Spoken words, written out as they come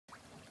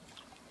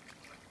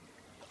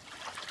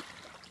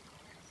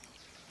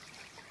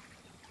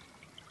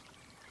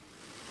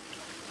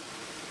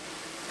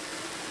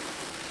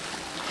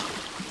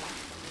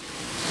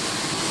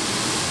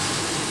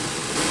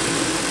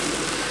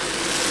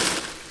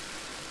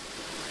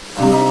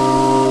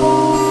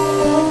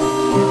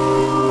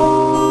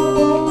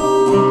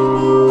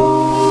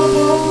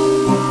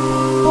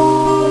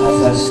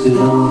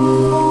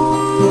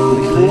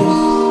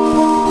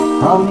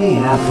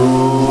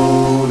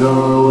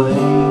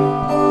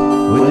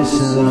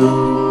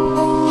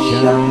sun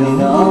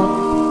shining up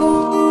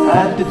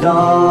at the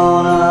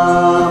dawn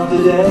of the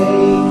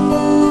day.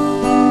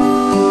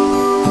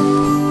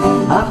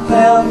 I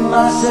felt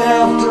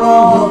myself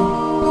drawn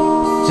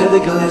to the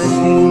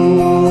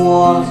glistening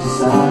water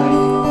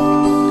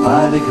side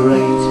by the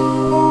great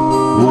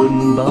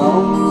wooden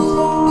bones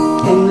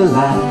in the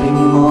laughing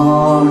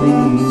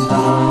morning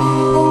tide.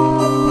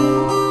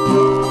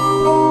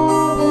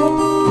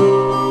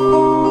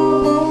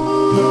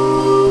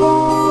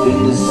 In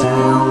the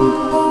sound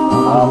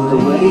of the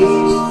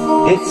waves,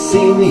 it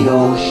seemed the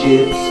old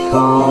ships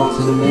called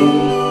to me,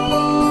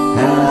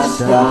 and I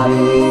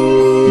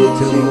started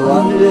to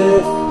wonder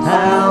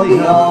how the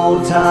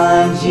old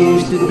times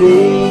used to be.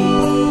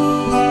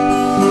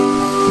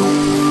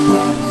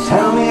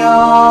 Tell me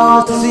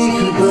all the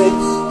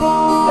secrets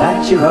that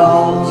you're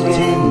holding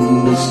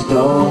in the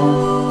store,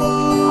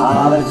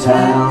 all the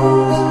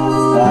towns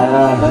that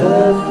I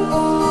heard,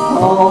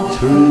 all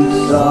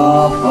truths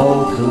of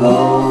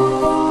folklore.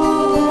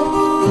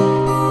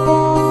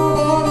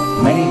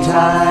 Many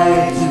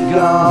tides have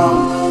gone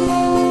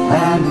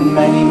and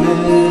many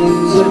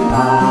moons have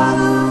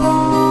passed.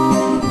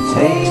 It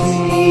takes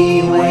me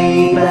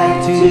way back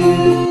to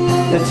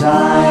the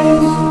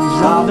times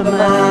of the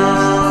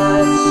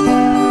mast.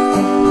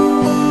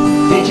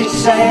 Did you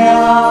sail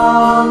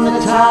on the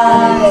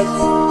tides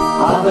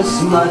of a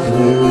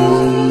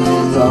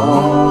smuggler's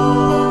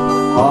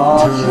dawn, or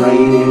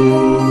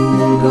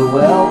trading the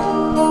wealth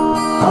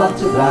of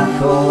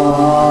tobacco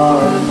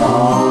and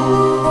all?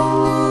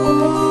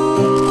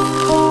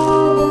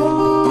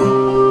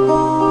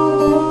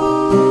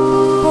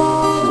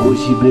 Was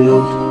she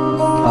built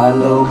by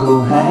local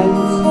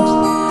hands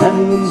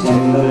and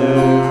timber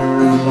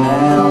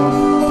down?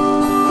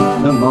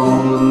 The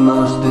moment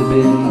must have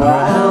been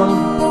brown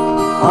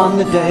on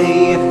the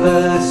day it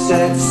first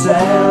set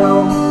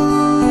sail,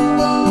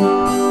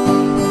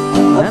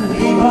 and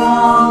people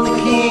on the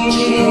quay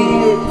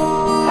cheered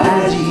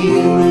as you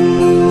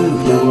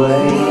moved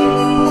away,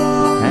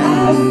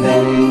 and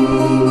then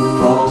in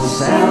false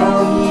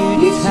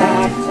sound you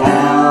tacked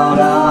out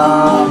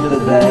of the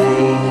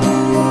bay.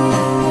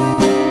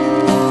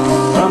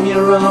 From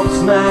your rope's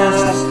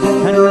mast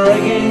and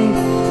rigging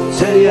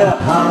to your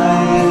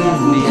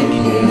hind you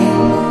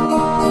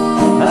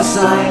came, a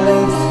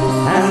silent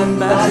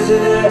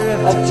ambassador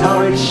of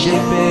Torridge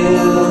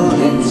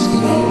shipbuilding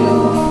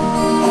skill.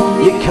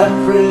 You cut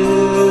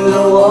through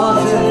the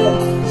water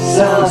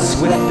so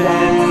swift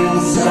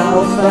and so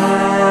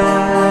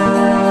fast,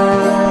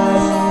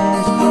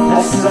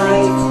 a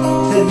sight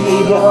to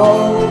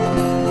behold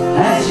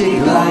as you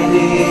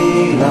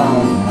glided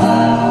on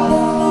high.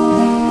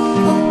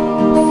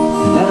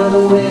 Now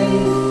the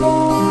wind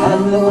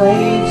and the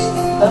waves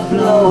are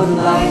blowing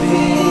life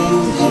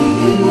into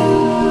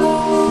you.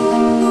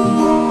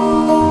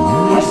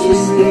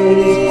 Spirit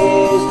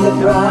is the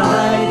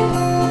pride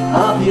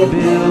of your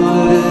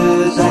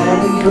builders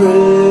and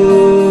crew.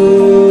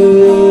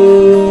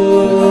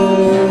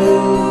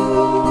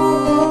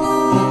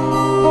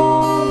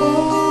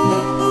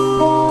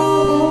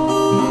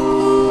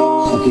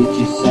 So did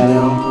you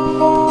sail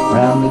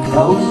round the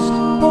coast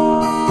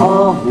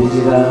or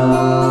visit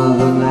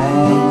other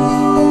lands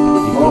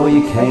before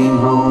you came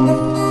home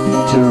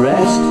to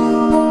rest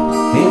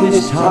in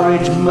this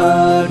Torridge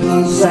mud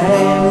and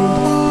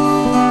sand?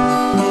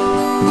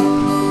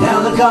 Now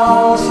the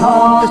gulls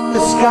haunt the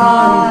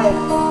sky,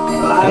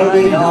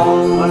 gliding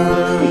over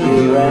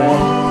your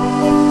head,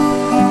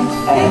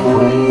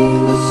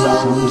 echoing the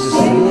songs of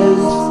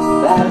singers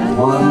that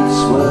once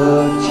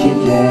were your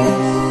dead.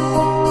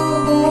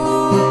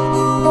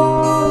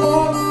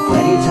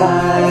 Many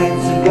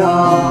tides have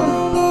gone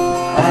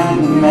and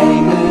many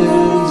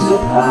moons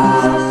have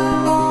passed.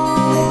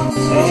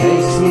 It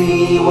takes me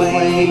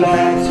way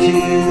back to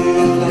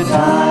the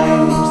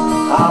times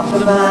of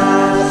the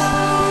mast.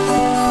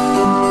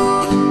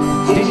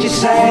 Did you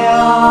sail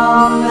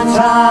on the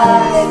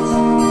tides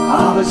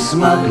of a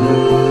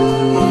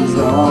smuggler's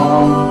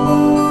dawn,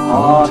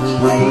 or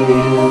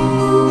trading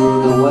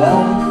the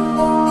wealth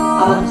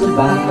of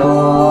tobacco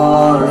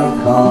or a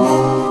call?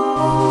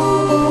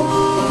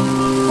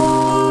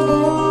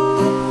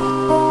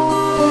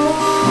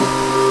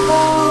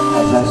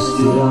 As I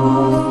stood on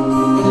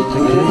the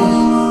cliffs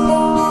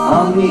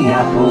on the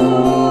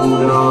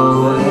Appledore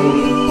way,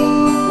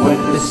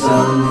 with the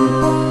sun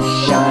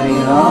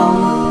shining on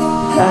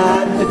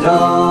at the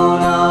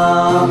dawn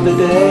of the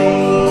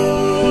day,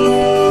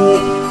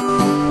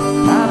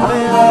 I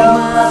felt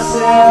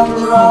myself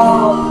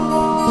drawn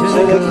to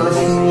the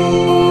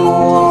glistening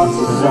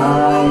water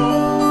side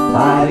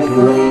by the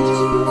great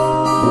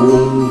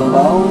wooden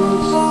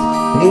bones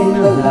in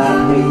the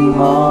laughing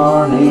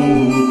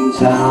morning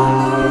tide.